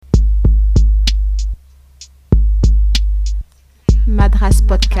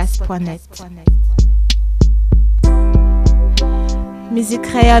traspodcast.net. Musique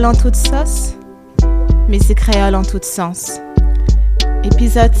créole en toute sauce, musique créole en tout sens.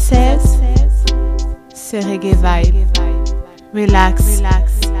 Épisode 16, c'est Reggae Vibe. Relax,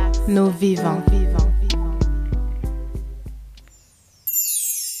 nous vivons.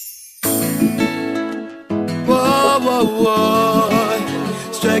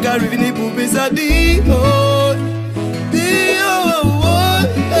 Strike a revenu pour pesadille.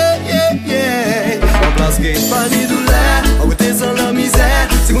 En place que pas ni douleur, on côté sans la misère.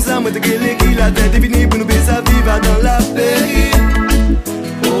 C'est comme ça moi te gueule qui la tête est finie pour nous baisser vivre dans la paix.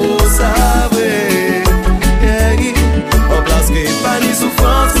 Oh ça vrai. En place que pas ni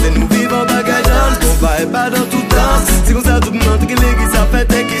souffrance, c'est nous vivons bagadons, qu'on va pas dans tout temps. C'est comme ça tout le monde te gueule qui ça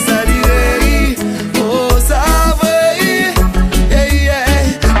fait et qui s'allie. Oh ça vrai.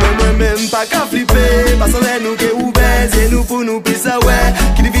 Même pas qu'à flipper, parce qu'on est nous qui est ouvert, c'est nous pour nous pisser, ouais.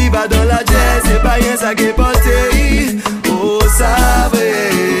 Qui vivent dans la jazz, c'est pas rien ça qui est porté. Oh, ça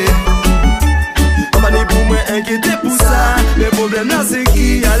vrai. On va ni pour moi inquiéter pour ça. Le problème là, c'est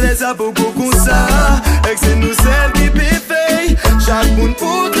qui a les à beaucoup comme ça. Et que c'est nous celles qui payent. Chaque monde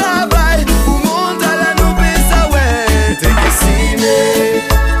pour travail, pour monter à la nous pisser, ouais. T'es dessiné,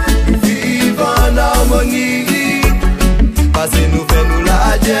 nous vivons en harmonie. Parce que nous fait nous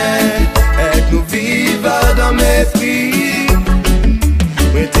la guerre, et que nous vivons dans mépris.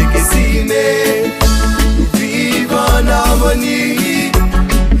 Mais t'es qu'estimé, nous vivons en harmonie.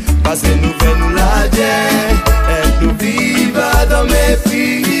 Parce que nous fait nous la guerre, et que nous vivons dans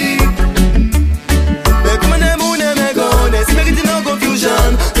mépris. Mais comme on aime, c'est mérité dans confusion.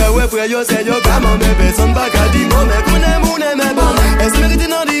 Car ouais, frère, yo, c'est yo, gamin, mais personne va qu'à dire moi. Mais comme on aime, bon, c'est mérité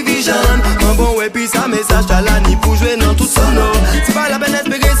dans division. Bon, ouais, puis ça, message t'as la ni pour jouer dans tout son eau. C'est pas la peine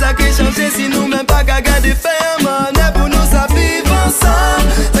d'espérer ça qui change si nous même pas qu'à garder ferme. Mais pour nous, ça vivre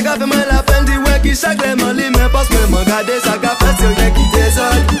ensemble. Ça qu'a fait moi la peine de ouais qui chaque les mains, les mains passent même regarder ça qu'a fait c'est rien qui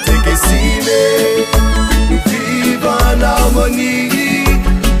désole. C'est que si nous vivons en harmonie.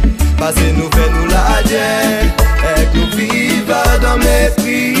 Parce que nous fait nous la guerre, et que nous vivons dans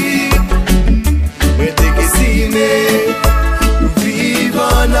mépris. Mais t'es que si nous vivons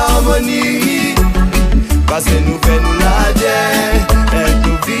en harmonie. Parce que nous fait nous la guerre, et que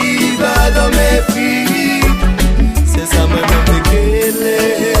nous vivons dans mépris. C'est ça même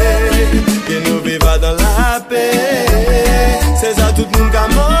que nous vivons dans la paix. C'est ça tout le monde a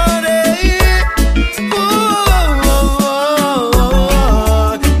demandé.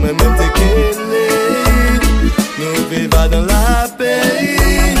 Dans la paix,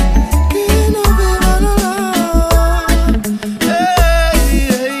 nous vivons dans la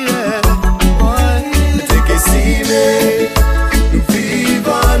c'est que si nous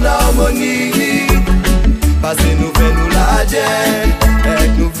vivons en harmonie. Parce que nous fait nous la guerre, et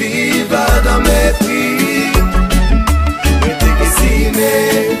que nous vivons dans mépris. Mais c'est que si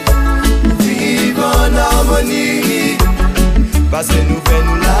nous vivons en harmonie. Parce que nous fait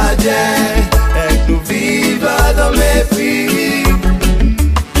nous la guerre, et que nous vivons dans mépris.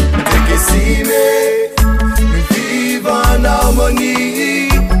 C'est que si nous vivons en harmonie.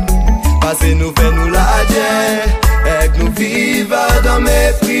 Parce que nous fait nous la guerre, et que nous vivons dans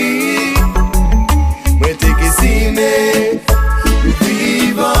mépris. Mais c'est que si nous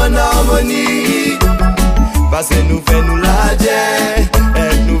vivons en harmonie. Parce que nous fait nous la guerre,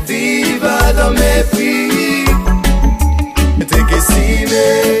 et que nous vivons dans mépris. C'est que si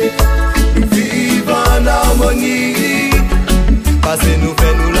nous vivons en harmonie. Parce que nous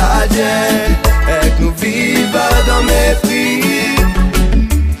fait nous la guerre, et que nous vivons dans mépris.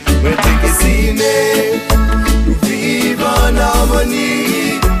 Mais t'es que si nous vivons en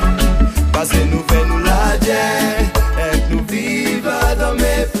harmonie. Parce que nous fait nous la guerre, et que nous vivons dans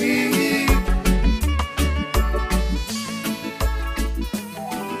mépris.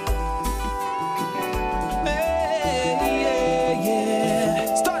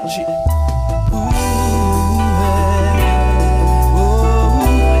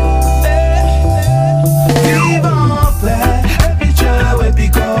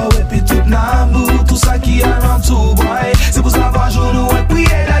 Tout ça qui a dans tout boy. C'est pour savoir jour nous et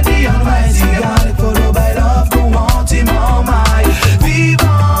prier la dit en main. Si garde follow by love, go on team on my. Vive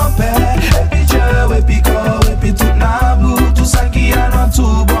en paix, et puis Dieu, et puis corps, et puis tout l'amour. Tout ça qui a dans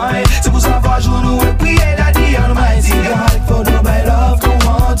tout boy. C'est pour savoir jour nous et prier la dit en main. Si garde follow by love, go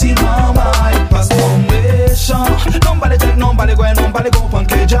on team on my. Parce qu'on méchant, non pas les têtes, non pas les goins, non pas les comprendre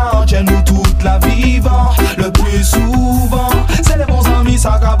que les gens tiennent nous toute la vivant. Le plus souvent, c'est les bons amis,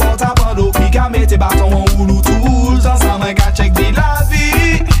 ça capote à bando. Mais tes bâtons en roule tout le temps, ça m'a qu'à check de la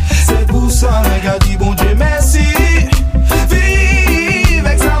vie. C'est pour ça, m'a qu'à dit bon Dieu merci. Vive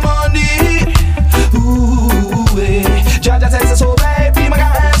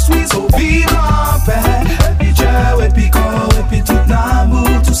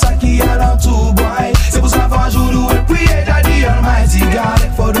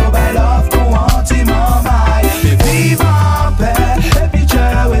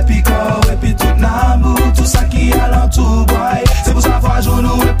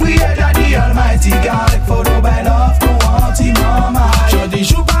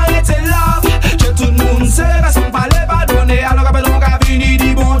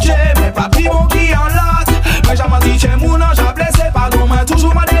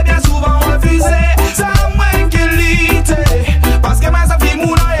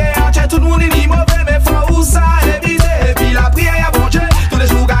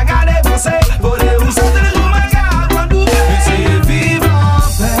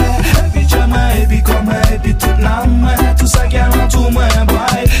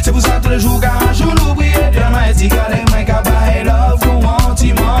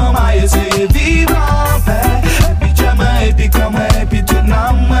puis tout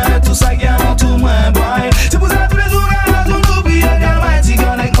nan moi, tout ça qui a dans tout moi, boy. C'est pour ça tous les jours, on nous oublie, Almighty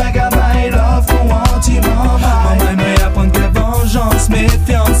God, like my God, my love, for want him, maman, mais apprendre que vengeance,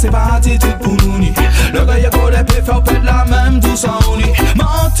 méfiance, c'est pas attitude pour nous ni. Le gars y'a qu'on les peut faire perdre la même, tout ça on y.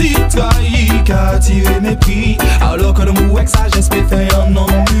 Menti, trahi, qu'attirer mépris, alors que le mot avec sagesse peut faire un nom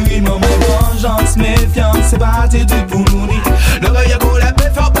mûri, maman, vengeance, méfiance, c'est pas attitude pour nous ni. Le gars y'a qu'on les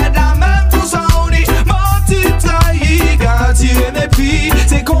peut faire perdre la même, tout ça on y. Menti, trahi, qu'attirer mépris,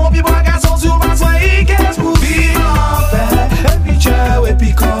 c'est combien de garçons sur ma soirée, qu'est-ce pour vivre en paix, et puis ciao, et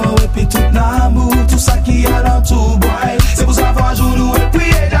puis corps, et puis tout l'amour, tout ça qui a dans tout, boy. C'est pour ça qu'on joue nous et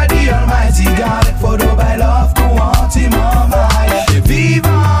prier, daddy Almighty God, et for the by love, qu'on want him on my. Et vivre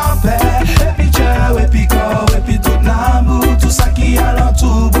en paix, et puis ciao, et puis corps, et puis tout l'amour, tout ça qui a dans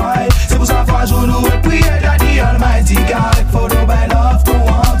tout, boy. C'est pour ça qu'on joue nous et prier, daddy Almighty God, et for the by love, qu'on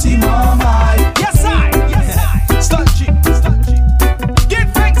want him on my. Yes I, Stungy.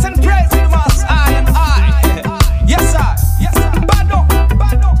 Give thanks and praise to the Most High and I. Yes I, Bado,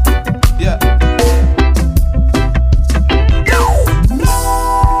 yeah.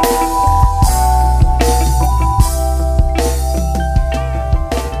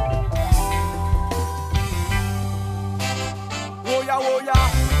 Woya woya,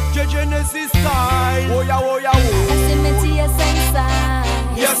 Genesis style. Woya woya wo.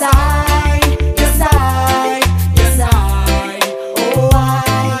 Yes I, yes I, yes I. Oh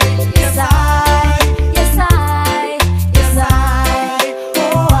I, yes I, yes I, yes I.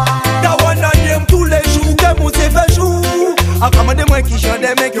 Oh I. Da one on them tous les jours, que mon CV joue. Encore de moi qui chante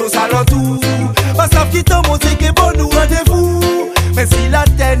des mecs au salon tout. Pas ça qui te montre que bon nous rendez-vous. Mais si la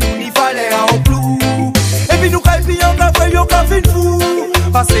terre nous n'y fallait en plus. Et puis nous caillons qu'à café fou.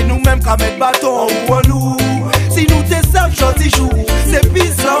 Parce que nous-mêmes qu'à mettre bâton ou en nous. Si nous te savons chanter jour, c'est pis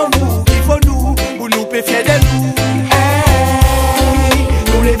l'amour qu'il faut nous, pour nous faire fiers de nous. Hey,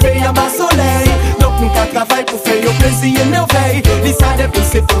 nous lever en bas soleil, donc nous qu'à travailler pour faire nos plaisirs et merveilles. L'issa depuis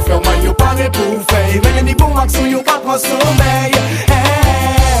c'est pour faire mal, y'a pas de pour faire. Mais les bons actions, y'a pas prendre sommeil.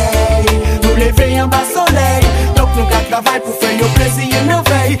 Hey, nous lever en bas soleil, donc nous qu'à travailler pour faire nos plaisirs et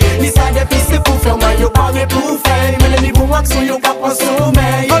merveilles. L'issa depuis c'est pour faire mal, y'a pas de pour faire. Mais les bons actions, y'a pas prendre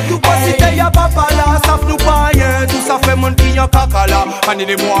sommeil. En tout cas, si t'es y'a papa là, ça fait nous pas rien. Tout ça fait mon client caca là, on est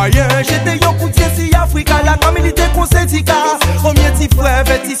des moyens. J'étais yon coutier si Africa là, comme il était consética. Combien t'y frère,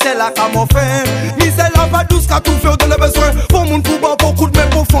 vêtis c'est là qu'à mon frère. Misère là, pas douce qu'à tout faire de le besoin. Pour mon coup, beaucoup de mes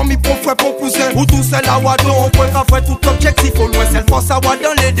pour famille, pour frère, pour cousin. Ou tout c'est là, wadon, on peut qu'à faire tout objectif. Au loin, c'est le force à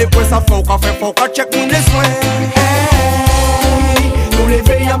dans les dépots, ça fait au café, faut qu'à check mon soins. Hey, nous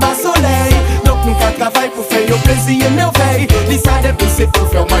lever en bas soleil. Donc nous qu'à travailler pour faire nos plaisirs et merveilles. L'issa depuis c'est pour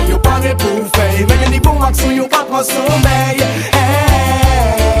faire mal, y'a pas de pour faire. Mais les bons actions, y'a pas prendre sommeil.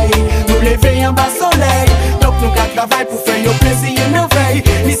 Hey, nous lever en bas soleil. Donc nous qu'à travailler pour faire nos plaisirs et merveilles.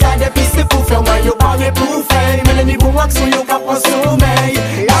 L'issa depuis c'est pour faire mal, y'a pas de pour faire. Mais les bons actions, y'a pas prendre sommeil.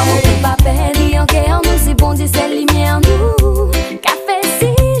 L'amour peut pas perdre en guerre, nous c'est bon Dieu, c'est lumière nous. Qu'a fait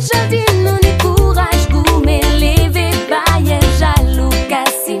si je dis nous ni courage pour me lever, bailler jaloux,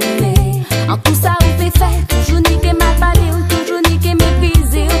 cassiner. En tout ça on fait faire, toujours ni que mal parler ou toujours ni que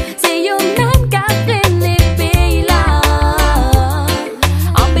mépriser. C'est yo même qu'a freiné pays là,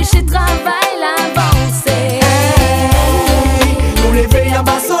 empêcher travail l'avancer. Hey, nous lever en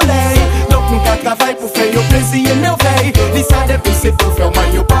bas soleil. Donc nous qu'à travailler pour faire nos plaisirs et merveilles. L'issa depuis c'est pour faire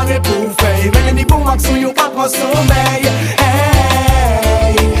mal, y'a pas de pour faire. Mais les bons actions, y'a pas prendre sommeil.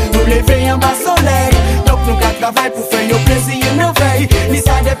 Hey, nous lever en bas soleil. Donc nous qu'à travailler pour faire nos plaisirs et merveilles.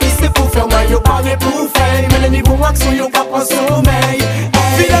 L'issa depuis c'est pour faire mal, y'a pas de pour faire. Mais les bons actions, y'a pas prendre sommeil.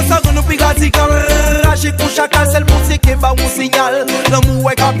 Villa ça nous pique radical. Ragé pour chacal, c'est le bon c'est qui va un signal.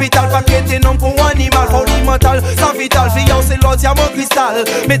 L'amour est capital, pas que t'es non pour animal. Holy mental, sans vital, viande c'est l'or diamant cristal.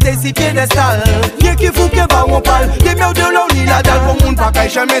 Mettez si piédestal, bien qu'il faut que va on parle. Des mères de l'eau, ni la dalle pour moun pas qu'à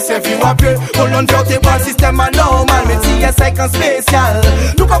jamais servi ou à peu. Colonne vertébrale, système anormal, mais si y'a 5 ans spécial.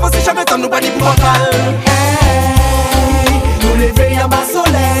 Nous commençons jamais tant nous pas ni pour vocal. Hey, nous lever en bas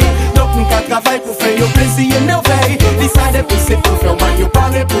soleil. Donc nous qu'à travailler pour faire nos plaisirs et merveilles. L'issa depuis c'est pour faire mal, y'a pas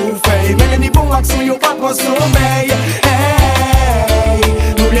de pour faire. Mais les bons actions, y'a pas prendre sommeil. Hey,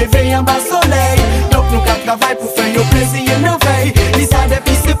 nous lever en bas soleil. Donc nous qu'à travailler pour faire nos plaisirs et merveilles. L'issa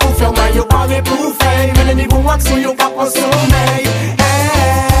depuis c'est pour faire mal, y'a pas de pour faire. Mais les bons actions, y'a pas prendre sommeil.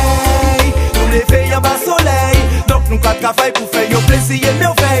 Hey, nous lever en bas soleil. Donc nous qu'à travailler pour faire nos plaisirs et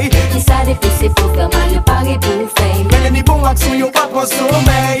merveilles. L'issa depuis c'est pour faire mal, y'a pas de pour faire. Mais les bons actions, y'a pas prendre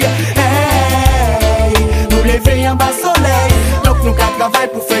sommeil. Hey, nous lever en bas soleil. Donc nous qu'à travailler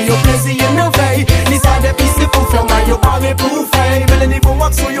pour faire nos plaisirs et merveilles. L'issa depuis c'est pour faire mal, y'a pas de pour faire. Mais les bons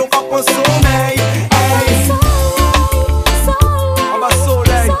actions, y'a pas prendre sommeil. Hey,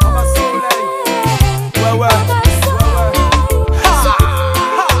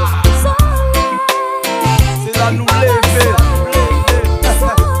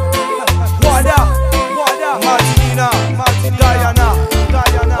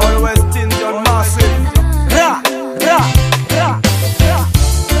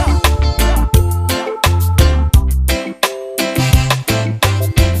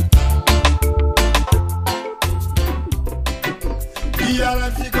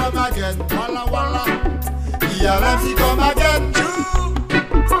 ELMC come again. Walla walla. ELMC come again.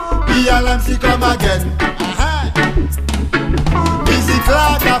 ELMC come again. Music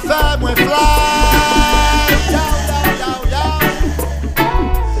la ka fait moi fly. Yow, yow, yow.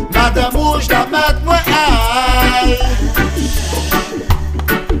 Madame Rouge la met moi high.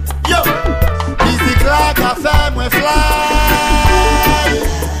 Yo, music la ka fait moi fly.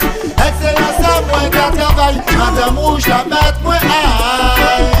 Excellence à moi qu'à travail. Madame Rouge la met moi high.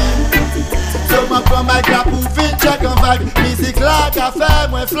 So ma prend ma clap pour vite check en vague. Music la ka fait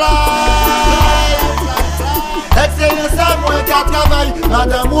moi fly. Excellence à moi qu'à travail.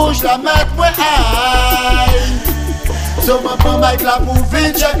 Madame Rouge la met moi high. So ma prend ma clap pour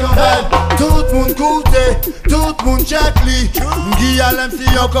vite check en vague. Tout le monde coûte, tout le monde check li. M'gi à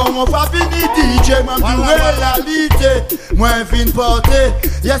l'MC encore mon pas fini DJ. Moi m'dou réalité, moi fin porter.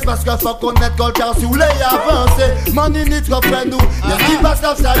 Yes parce que faut connaître gold car sous les avancer. Mon init trop près nous, yes qui passe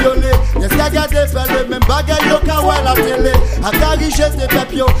à ça yolé. Yes qu'a gardé faire le même bagaille yo qu'a ouais la télé. A corriger ces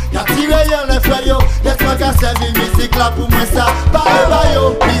pepio, qu'a tiré yon les frères yo. Yes moi qu'a servi musique là pour moi ça. Pas de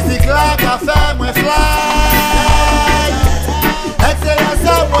yo, musique là qu'a fait moi fly. Excellence à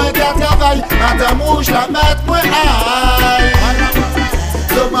moi qu'a travail. Madame Rouge la met moi high.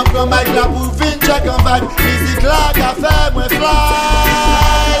 So ma prend ma la pour vin check en vague. Musique là qu'a fait moi fly.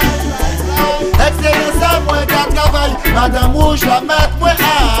 Excellence à moi qu'a travail. Madame Rouge la met moi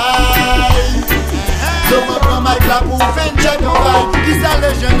high. So ma prend ma la pour vin check en vague. Qui ça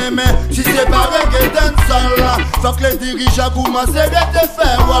les jeunes aimés? Si c'est pas reggae dancehall là, faut que les dirigeants commencent à te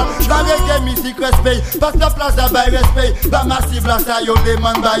faire wall. J'la reggae musique respect, passe la place à bail respect. Ba massive la ça yo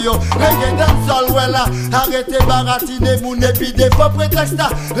demande ba yo. Reggae dancehall ouais là, arrêtez baratiner moun et puis des faux prétextes là.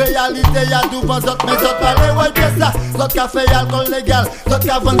 Réalité y'a devant autres mais autres parler ouais que ça. Autres qu'a fait alcool légal, autres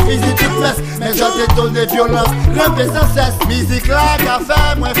qu'a vendre physique toute fesse. Mais autres étonné violence, grimper sans cesse. Musique là qu'a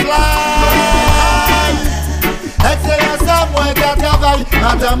fait moi fly. Excellence à moi qu'à travail.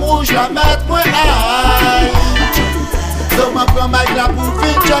 Madame Rouge la met moi high. So ma prend ma la pour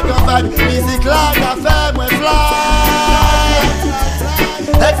vite check en vague. Musique là qu'a fait moi fly.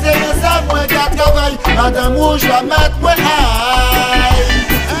 Excellence à moi qu'à travail. Madame Rouge la met moi high.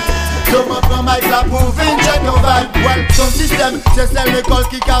 So ma prend ma la pour vite check en vague. Well, son système, c'est celle l'école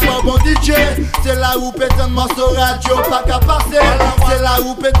qui capable bon DJ. C'est là où pétant de morceaux radio pas qu'à passer. C'est là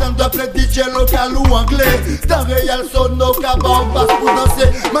où pétant de plein DJ local ou anglais. Dans réel sono capable passe pour danser.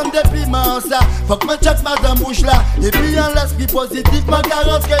 Même depuis ma ça, faut que me check Madame Rouge là. Et puis en l'esprit positif, ma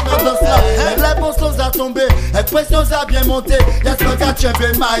garantie qu'elle dans danse là. Les bons sons à tomber, expressions à bien monter. Y'a ce qu'a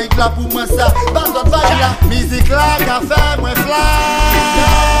chébé Mike là pour moi ça. Pas d'autre vague là, musique là qu'a fait moi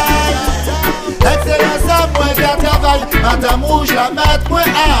fly. Excellence à moi qu'à travail. Madame Rouge la met moi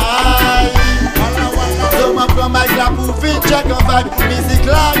high. So ma prend ma la pour vite check en vague. Musique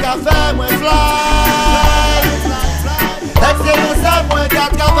là qu'a fait moi fly. Excellence à moi qu'à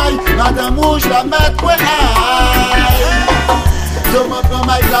travail. Madame Rouge la met moi high. So ma prend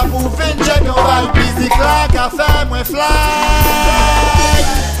ma la pour vite check en vague. Musique là qu'a fait moi fly.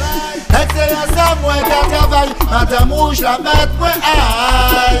 Excellence à moi qu'à travail. Madame Rouge la met moi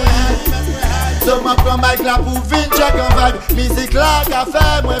high. So ma prend ma la pour vite check en vague. Musique là qu'a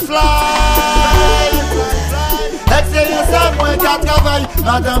fait moi fly. Excellence à moi qu'à travail.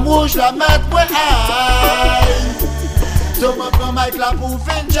 Madame Rouge la met moi high. So ma prend ma la pour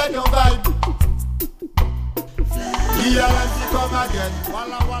vite check en vague. ELMC come again.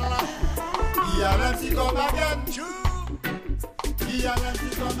 Walla walla. ELMC come again. ELMC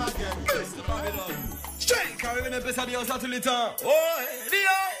come again. Straight, carry une épaisse à dire ça tout le temps. Oh,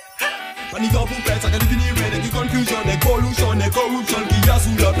 dis-moi. Panique en poupette, ça can finir avec des confusion, des pollution, des corruption qui y a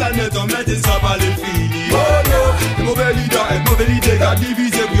sous la planète, on met ça va les finir. Oh no, les mauvais leaders, les mauvais idées, qu'a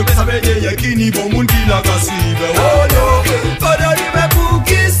divisé, vous pouvez savoir des y'a qui n'y bon monde qui l'a cassé. Oh no, pas de mais pour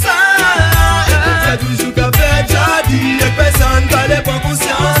qui ça? C'est toujours qu'à faire jadi, et personne pas les prendre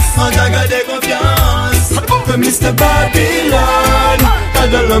conscience, on a gardé confiance. Que Mr. Babylon, t'as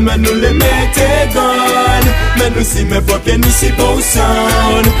de l'homme, nous les mettez gone. Mais nous si mes papiers, nous si bon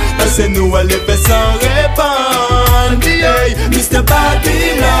son. Parce que nous allons faire sans répondre. Hey, Mr.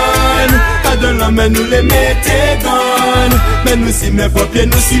 Babylon, t'as de l'homme, nous les mettez gone. Mais nous si mes papiers,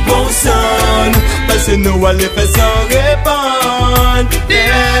 nous si bon son. Parce que nous allons faire sans répondre.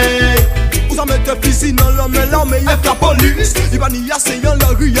 Hey. Vous en mettez piscine dans l'homme et l'armée et la police. Il va n'y essayer la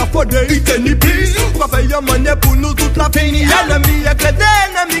rue, y'a pas de hit ni bis. Pour faire un monnaie pour nous toute la fini. Ennemi avec les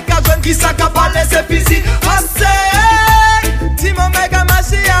ennemis qui jeune qui s'accapare les épiciers. Assez, si mon mec a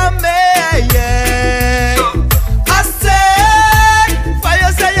marché à me. Assez, faille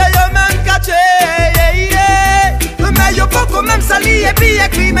essayer yo même catché. Mais yo pas quand même sali et puis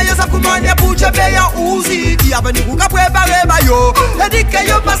avec oui, mais yo sa commande pour choper yo ouzi. Qui a venu pour préparer ba yo. Et dit que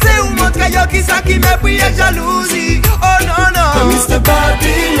yo passé ou montre yo qui ça qui me prie jalousie. Oh non non. Mr.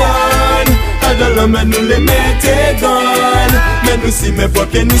 Babylon, adala mais nous les mettez gone. Mais nous si mes voix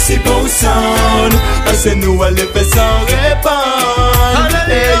nous si bon sound. Parce que nous allez faire sans répondre.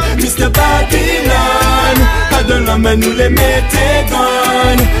 Hey, Mr. Babylon, adala mais nous les mettez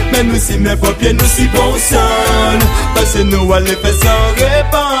gone. Mais nous si mes voix nous si bon sound. Parce que nous allez faire sans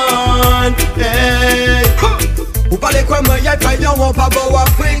répondre. Hey. Vous parlez quoi, moi, y'a pas yon, on pas beau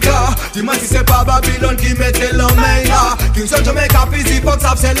Africa. Dis-moi si c'est pas Babylone qui mettait la main là. Kingston, Jamaica, Fizzy, Fox,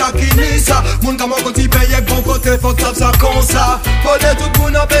 c'est là qui nie ça. Moun comme on continue payer, bon côté, Fox, ça comme ça. Faut de tout le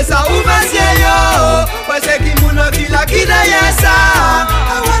monde, on fait ça, ou vas-y, yo. Ouais, c'est qui moun, qui la qui d'ailleurs ça.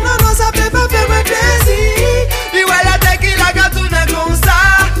 Ah ouais, non, non, ça peut pas faire plaisir. Puis ouais, la tête qui la gâte, tout n'est comme ça.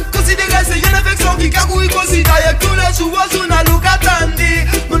 Considérez, c'est une infection qui a couru, considérez tous les jours, on a l'eau qu'attendit.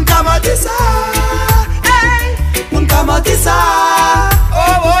 Moun comme a dit ça. Kamatisa, oh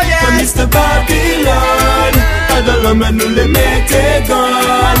oh yeah. Mr. Babylon, adala mais nous les mettez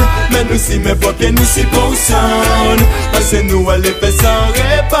gone. Mais nous si mes papiers nous si bon sound. Parce que nous allez faire sans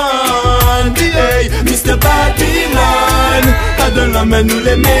répondre. Hey, Mr. Babylon, adala mais nous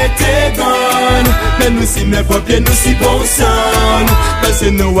les mettez gone. Mais nous si mes papiers nous si bon sound. Parce que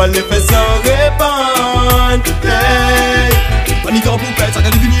nous allez faire sans répondre. Hey. Panique en poupette, ça can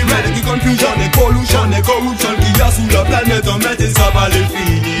devenir red. Qui confusion, et pollution, et corruption qui y a sous la planète, on met et ça va les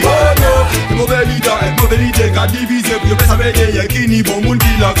finir. Oh non, les mauvais leaders, et mauvais leaders, qu'a divisé, puis on fait ça veiller, y'a qui ni bon monde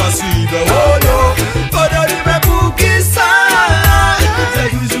qui l'a qu'à suivre. Oh non, pas de livre pour qui ça.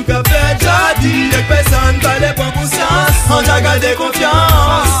 C'est toujours qu'à faire jadis, et personne pas les prendre conscience. On t'a gardé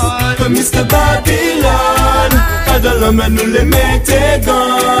confiance. Mr. Babylon, adala mais nous les mettez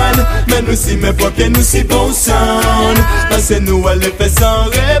gone. Mais nous si mes papiers nous si bon sound. Parce que nous allez faire sans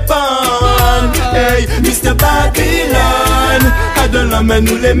répondre. Hey, Mr. Babylon, adala mais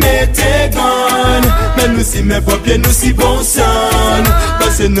nous les mettez gone. Mais nous si mes papiers nous si bon sound.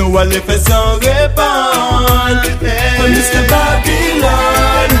 Parce que nous allez faire sans répondre. Hey, Mr.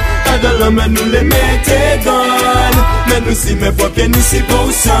 Babylon, adala mais nous les mettez gone. Mais nous si mes papiers nous si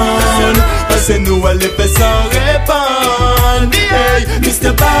bon sound. Parce que nous allez faire sans répondre. Hey,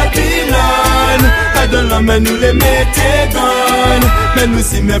 Mr. Babylon, adala mais nous les mettez gone. Mais nous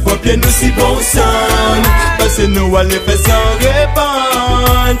si mes papiers nous si bon sound. Parce que nous allez faire sans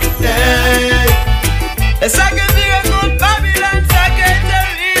répondre. Hey. Et ça que dit contre Babylone, ça que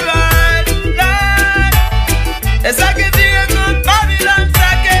terrible, Lord. Et ça que dit contre Babylone, ça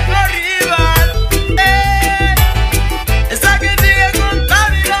que horrible, eh. Et ça que dit contre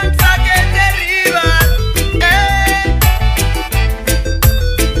Babylone, ça que terrible, eh.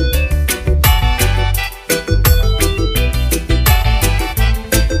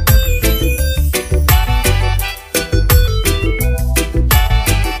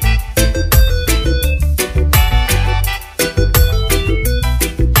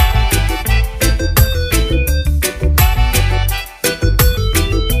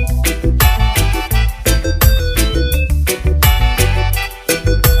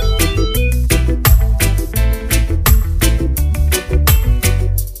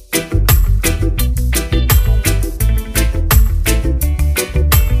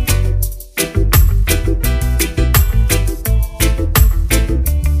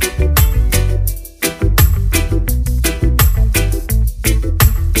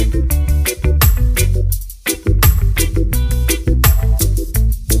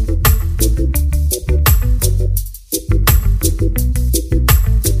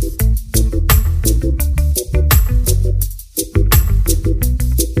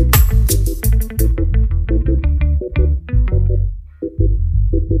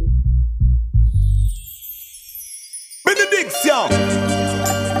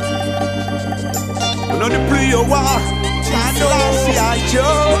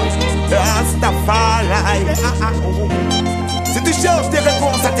 Si tu cherches des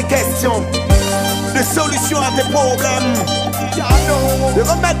réponses à tes questions, des solutions à tes problèmes, des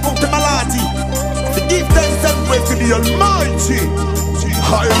remèdes pour tes maladies, to give thanks and praise to the Almighty.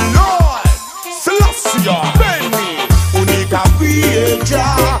 High Lord, Selassie, Benny, unique à prier,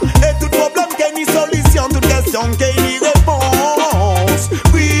 et tout problème qui a une solution, toute question qui a une réponse.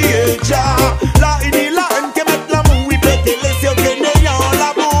 Prier, là, il y a là, un qui met l'amour, il peut te laisser au Kenyans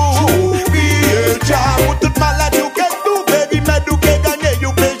l'amour. Prier, pour toute maladie, ou qu'est-ce que tu fais, mais d'où qu'est gagné,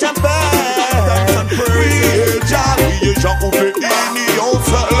 you pay jamais. Prier, Jean, on fait union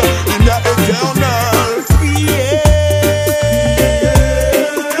seul, il y a éternel. Prier.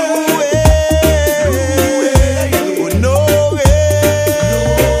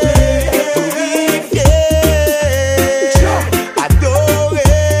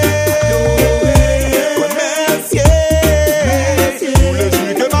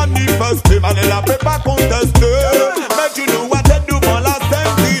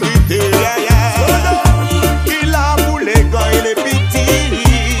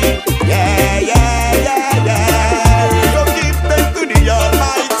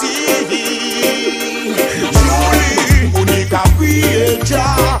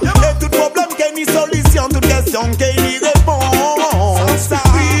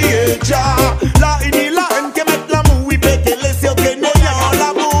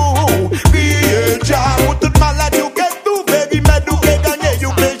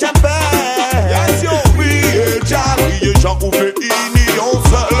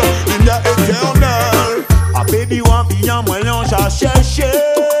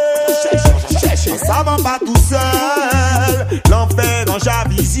 avant pas tout seul. L'enfer dont j'ai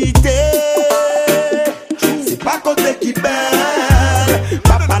visité, c'est pas côté qui belle.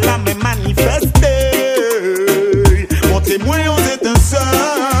 Papa l'a même manifesté. Mon témoin aux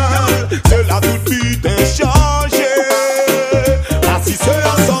étincelles, c'est la toute vite changé. Assis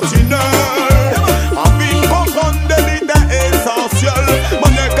en sentinelle, envie de comprendre des l'idée essentielle.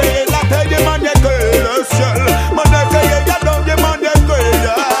 Mon écueil est la terre, mon écueil est le ciel. Mon écueil est la donne, mon écueil est.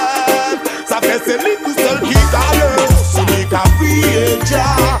 Ça fait c'est lui tout seul qui gagne. C'est lui qui a prié déjà.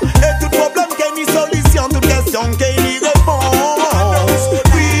 Et tout problème qui est ni solution, toute question qui est ni réponse.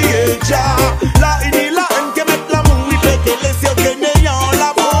 Prié déjà. La une la haine qui met l'amour, il fait que les yeux qui n'ayant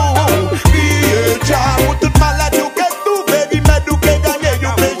l'amour. Prié déjà. Pour toute maladie ou que tout fait, il met ou que gagner,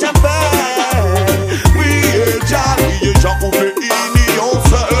 you fait jamais. Prié déjà. Prié déjà pour faire union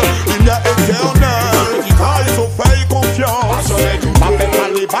seule. Il y a éternel qui travaille sur fait confiance. M'appelle pas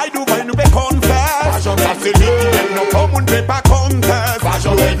les bails du bail, nous fait confesse. Ça c'est lui qui aime nos comme on ne fait pas conteste.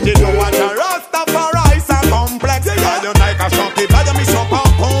 Nous nous à Rastafari sans complexe. Y'en a qu'à chanter, pas de mission pas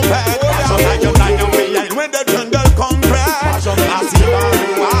complexe. Y'en a pays loin de jungle complexe.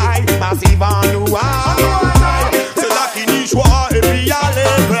 Massive en nous, c'est là qui n'y choix et puis y'a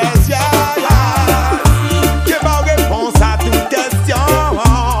les pressions. Qui va réponse à toute question.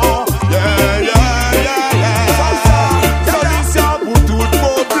 Solution pour tout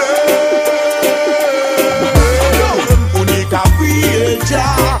problème. On n'y qu'à prier déjà.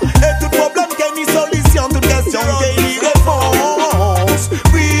 Et tout problème qui est ni solution, toute question qui est ni réponse.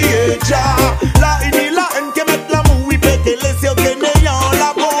 Prier déjà. La une la haine qui met l'amour, oui, péter les yeux qui n'ayant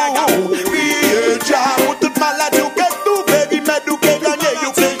l'amour. Prier déjà. Pour toute maladie ou que tout fait, il met ou que gagner,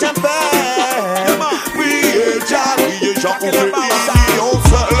 you fait jamais. Prier déjà. Prier déjà pour faire union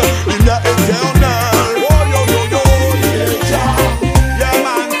seule. Il y a éternel. Yeah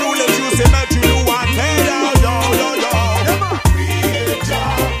man, tous les jours c'est mettre une loi. Prier déjà.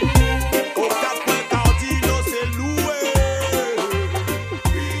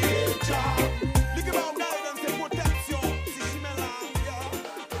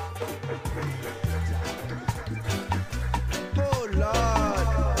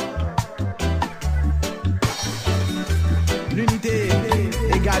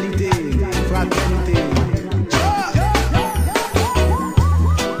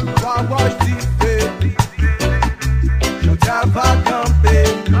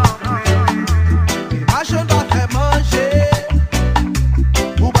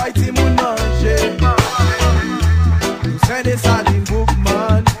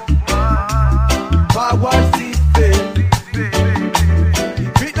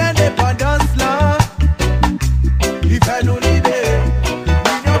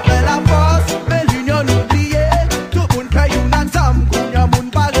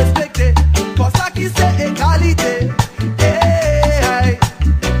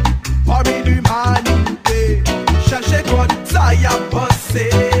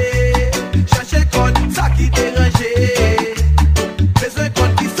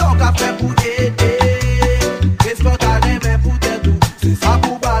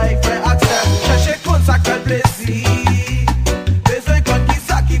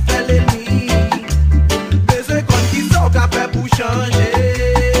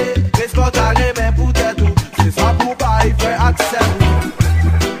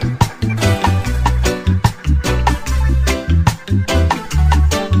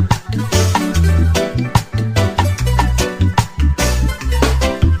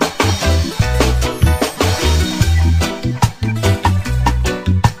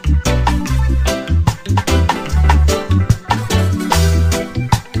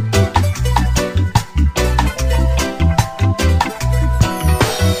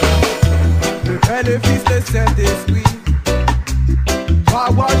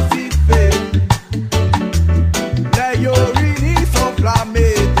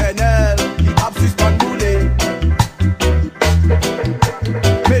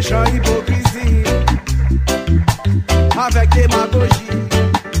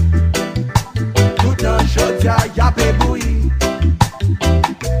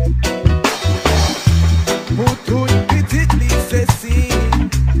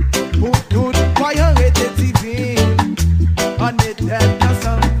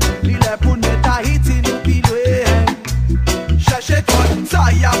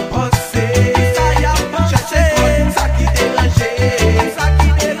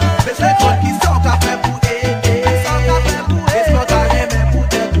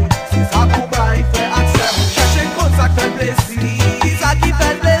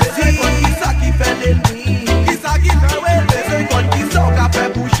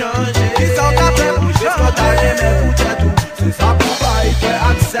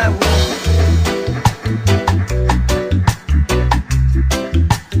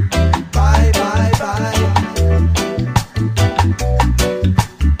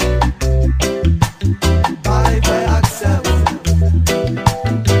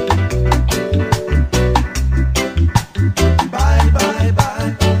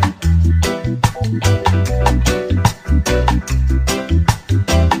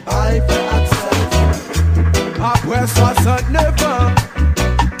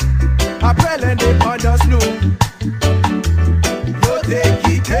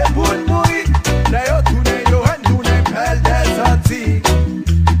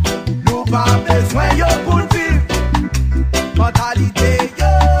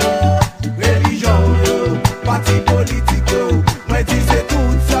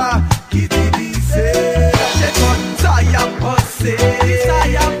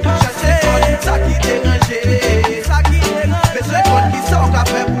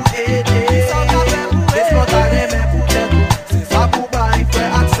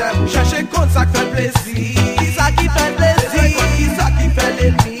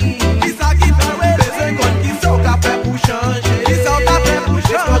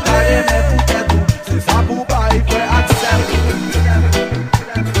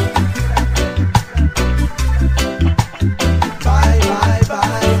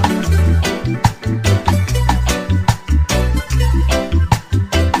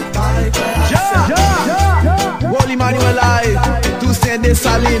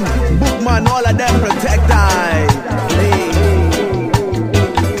 Saline, Bookman, all of them protect I.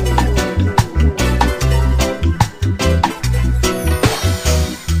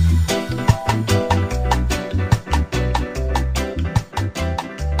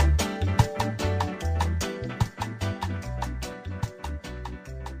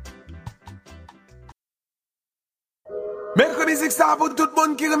 Mercredi 6 ça pour tout le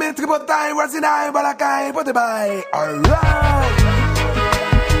monde qui remet tripotaille, voisinaille, balacaille, pote baille. Alright.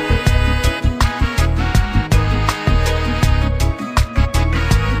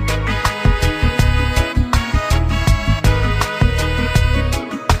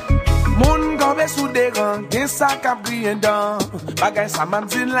 Moun gobe sous des rangs, des sacs à briller dans. Bagay sa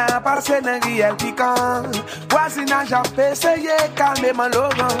mamzine là, parce que n'a rien piquant. Voisinage a fait essayer calmement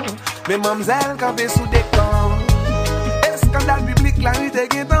Laurent. Mais mamzelle campé sous des camps. Scandale public, la rue de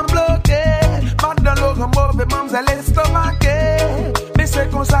guetan bloqué. Madame Laurent mauvais, mamzelle estomaqué. Mais c'est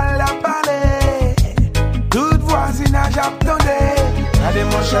qu'on s'en l'a parlé. Tout voisinage attendait. Regardez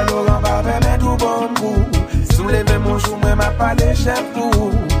mon cher Laurent, va permettre au bon coup. Soulevez mon chou, moi m'a parlé chef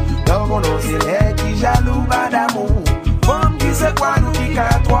pour. Donc on a c'est les qui jaloux, pas d'amour. Femme qui sait quoi, nous qui qu'à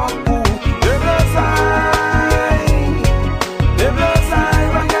trois coups. De blossaille, de blossaille,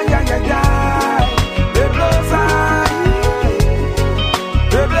 aïe aïe aïe aïe. De blossaille.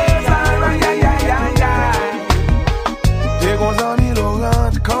 De blossaille, aïe aïe aïe aïe aïe. J'ai gros ami Laurent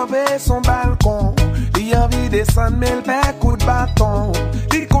campé son balcon. Il a envie de descendre mais le père coup de bâton.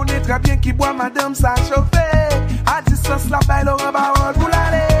 Il connaît très bien qui boit madame sa chauffée. À distance la baille Laurent parole pour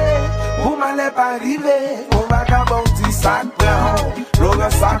l'aller. Vous m'allez pas arriver. On va qu'avoir un petit sac blanc. Laurent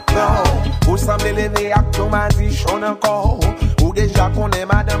sac blanc. Vous semblez lever à ton madiche on encore. Ou déjà qu'on est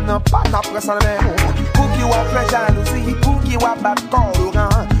madame non pas ta presse en même. Pour qui ou fait jalousie. Pour qui ou battre corps Laurent.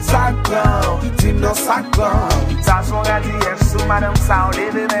 Sac blanc. Dis non sac blanc. Ça son radier sous madame ça on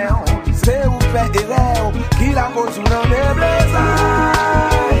lève mais c'est où fait erreur. Qui la cause ou non de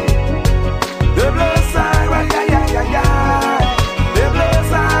blossaille. De blossaille. Aïe aïe aïe aïe aïe. De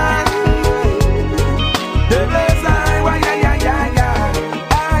blossaille. De blossaille. Aïe aïe aïe aïe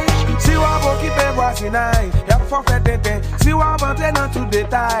aïe. Si ou avons quitté voisinage. Y'a faut faire tété. Si ou avons entré dans tout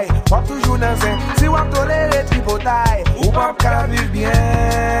détail. Faut toujours dans un. Si ou avons toléré tripotaille. Ou pas qu'à vivre bien.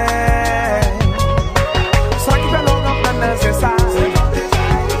 Ça qui fait Laurent prendre c'est ça.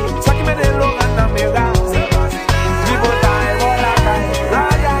 Ça qui met des Laurent dans mes rats. Tripotaille, voilà caille.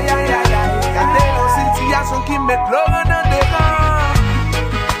 Aïe aïe aïe aïe aïe. Gardez nos situations qui mettent Laurent dans des rangs.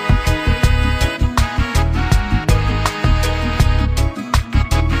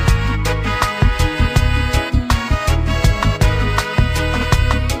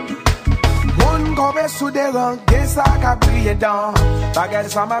 Sous des rangs, des sacs à briller dans. Bagay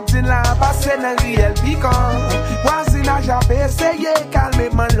sa mabzine là, passe dans riel piquant. Voisinage a fait essayer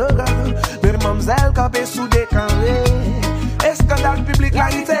calmement Laurent. Mais mamzelle campé sous des carrés. Scandale public, la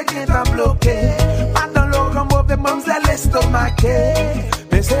rue qui est bloqué. Madame Laurent mauvais, mamzelle estomaqué.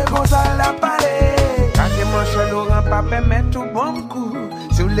 Mais c'est comme ça la parler. Quand mon cher Laurent pas permettre tout bon coup.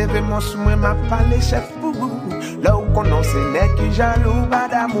 Si vous levez mon sou, moi m'a parlé chef pour vous. Là où qu'on en sait les qui jaloux, pas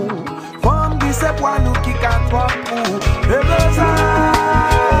d'amour. Femme qui sait pour nous qui qu'à trois coups. De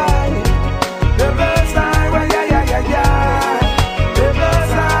blossaille. De blossaille, aïe aïe aïe aïe aïe. De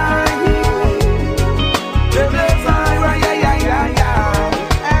blossaille. De blossaille, aïe aïe aïe aïe aïe.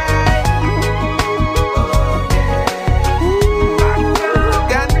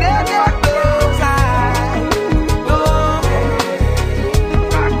 Gardez la blossaille.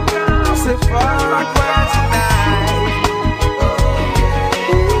 C'est fort la voisinage.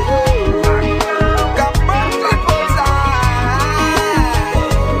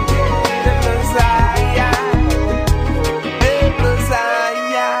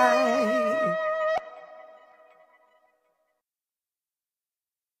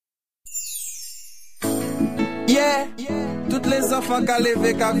 Yeah, toutes les enfants qui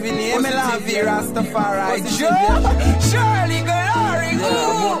levé qui venir, mais la vie Rastafari. Shirley, glory,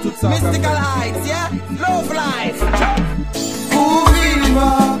 Mystical Heights, yeah, love life. Pour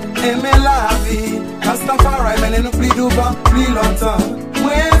vivre, aimer la vie, Rastafari, mais nous plus d'ouvert, plus longtemps.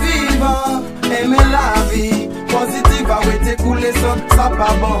 Moi vivant, aimer la vie, positive, à ouéter couler ça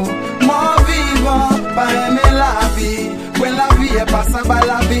pas bon. Moi vivant, pas aimer la vie, when la vie est pas ça, bah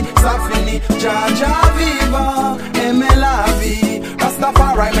la vie, ça finit. Jaja vivant, aimer la vie,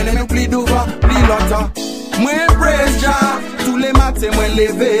 Rastafari, mais nous plus d'ouvert, plus longtemps. Moi praise Jah, tous les matins moi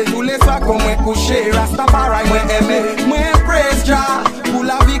levé, tous les soirs qu'on moi couché, Rastafari moi aimé. Moi praise Jah, pour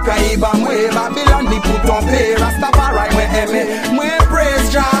la vie Kaïba moi, Babylon ni pour tomber, Rastafari moi aimé. Moi praise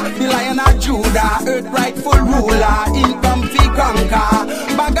Jah, the Lion of Judah, earth rightful ruler, income fi conquer,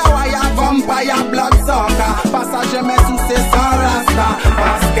 Passager mais sous c'est sans rasta.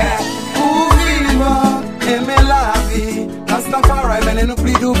 Parce que pour vivre, aimer la vie, Rastafari mène nous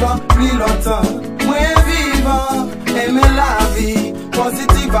plus devant, plus longtemps. Moi vivant, aimer la vie,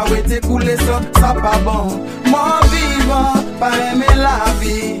 positive à ouéter couler ça pas bon. Moi vivant, pas aimer la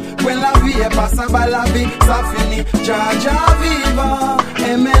vie, when la vie est passée par la vie, ça finit. Jaja vivant,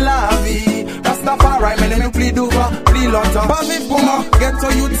 aimer la vie, Rastafari mène nous plus devant, plus longtemps. Pas vivre pour moi, get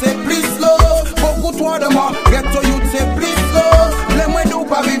to youth c'est plus slow. Beaucoup trop de moi, get to youth c'est plus slow. Les moins d'où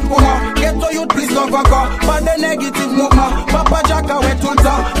pas vivre pour moi, get to youth plus love encore. Pas de négatif mouvement, Papa Jack ouais tout le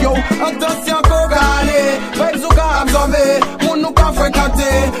temps. Yo, attention qu'on gagne, vibes ou qu'à absorber, mon nous qu'à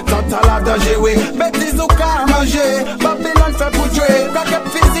fréquenter. Total à danger, oui, bêtises ou qu'à manger. Babylone fait pour jouer, racket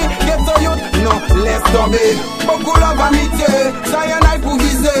physique, get to youth, non, laisse tomber. Beaucoup love amitié, ça y en a pour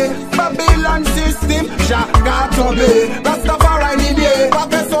viser. Babylone system, Jack a tombé. Rastafari ni bien, pas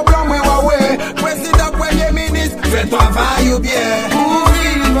fait son blanc, moi, ouais. Président, premier ministre, fais-toi vaille ou bien. Pour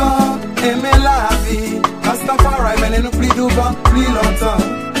vivre, aimer la vie, Rastafari mène nous plus devant, plus longtemps.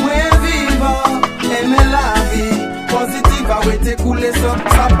 Moi vivant, aimer la vie, positive à ouéter couler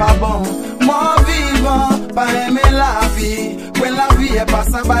ça pas bon. Moi vivant, pas aimer la vie, when la vie est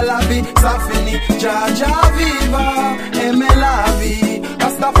passée par la vie, ça finit. Jaja vivant, aimer la vie,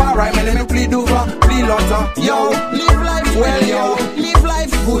 Rastafari mène nous plus devant, plus longtemps. Yo, live life well yo, live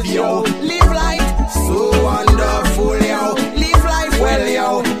life good yo, live life so wonderful yo, live life well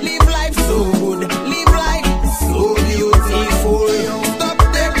yo, live life so good, live life so beautiful. Stop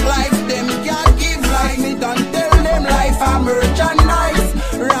take life, them can't give life. Me don't tell them life a merchandise.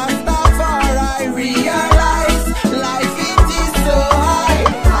 Rastafari realize life it is so high.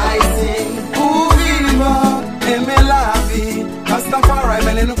 I sing pour vivre, aimer la vie, Rastafari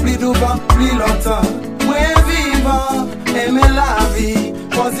mène nous plus devant, plus longtemps. Moi vivant, aimer la vie,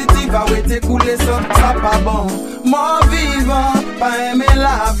 positive à ouéter couler ça pas bon. Moi vivant, pas aimer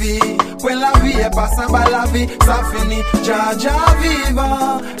la vie, when la vie est passée par la vie, ça finit. Jaja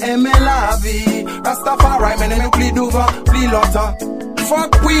vivant, aimer la vie, Rastafari mène nous plus devant, plus longtemps.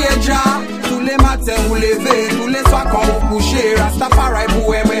 Fuck oui et ja, tous les matins vous levez, tous les soirs quand vous couchez, Rastafari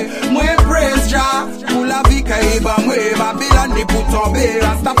pour aimer. Moi praise ja, pour la vie qu'il va moi, Babylone n'est pour tomber,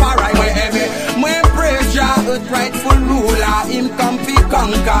 Rastafari moi aimer. Moi praise ja, earth rightful ruler, him come fi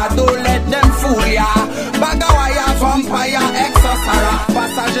conquer, don't let them fool ya. Bagawaya, vampire, exorcera,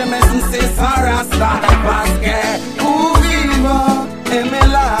 passager mais sous c'est sans rasta. Parce que pour vivre, aimer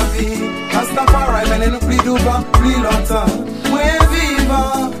la vie, Rastafari mène nous plus devant, plus longtemps. Moi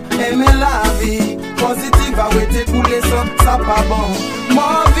vivant, aimer la vie, positive à ouéter couler ça pas bon.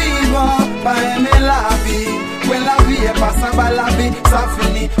 Moi vivant, pas aimer la vie, when la vie est passée par la vie, ça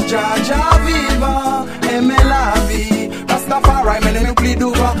finit. Jaja vivant, aimer la vie, Rastafari mène nous plus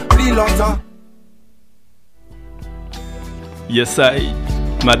devant, plus longtemps. Yes I,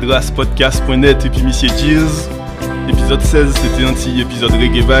 madraspodcast.net et puis Monsieur Cheers. Épisode 16, c'était un petit épisode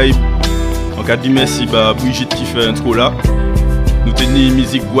reggae vibe. En cas de merci à Brigitte qui fait intro là. Nous tenons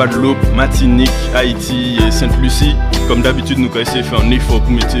musique Guadeloupe, Martinique, Haïti et Sainte-Lucie. Comme d'habitude, nous avons essayé de faire un effort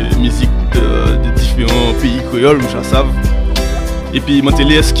pour mettre musique de différents pays créoles, nous savons. Et puis, je vais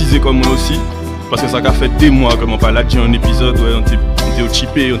l'excuser comme moi aussi, parce que ça a fait des mois que je parle de un épisode, ouais, on était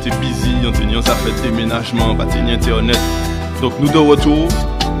occupé, on était busy, on était ça fait déménagement, pas tenir internet. Donc nous de retour,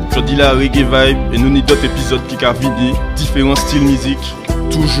 je dis la reggae vibe et nous avons d'autres épisodes qui ont venir, différents styles musique,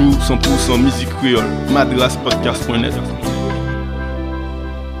 toujours 100% musique créole, madraspodcast.net.